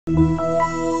We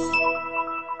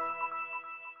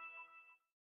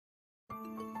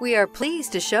are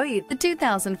pleased to show you the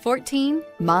 2014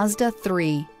 Mazda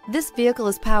 3. This vehicle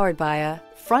is powered by a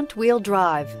front-wheel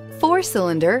drive,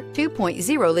 4-cylinder,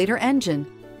 2.0-liter engine.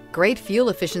 Great fuel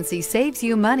efficiency saves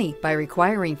you money by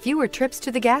requiring fewer trips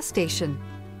to the gas station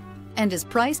and is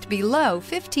priced below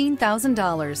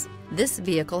 $15,000. This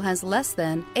vehicle has less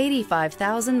than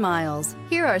 85,000 miles.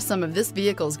 Here are some of this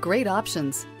vehicle's great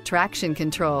options: traction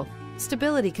control,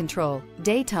 stability control,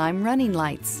 daytime running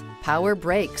lights, power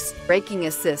brakes, braking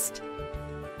assist.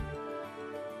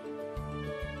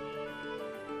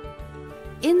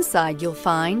 Inside you'll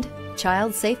find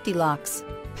child safety locks,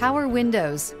 power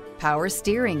windows, power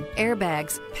steering,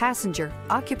 airbags, passenger,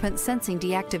 occupant sensing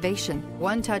deactivation,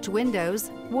 one-touch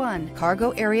windows, one cargo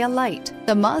area light.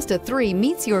 The Mazda 3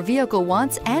 meets your vehicle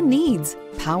wants and needs.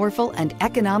 Powerful and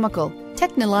economical,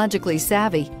 technologically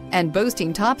savvy, and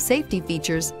boasting top safety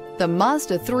features, the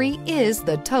Mazda 3 is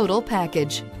the total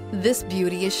package. This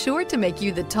beauty is sure to make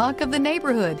you the talk of the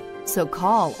neighborhood. So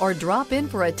call or drop in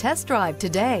for a test drive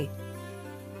today.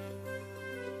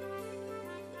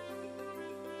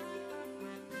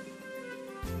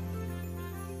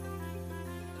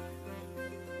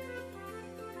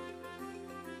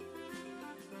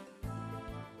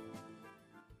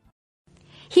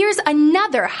 Here's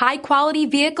another high-quality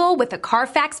vehicle with a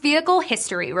Carfax Vehicle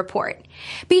History Report.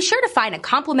 Be sure to find a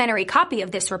complimentary copy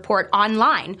of this report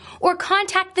online or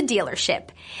contact the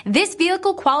dealership. This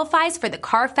vehicle qualifies for the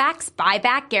Carfax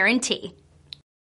Buyback Guarantee.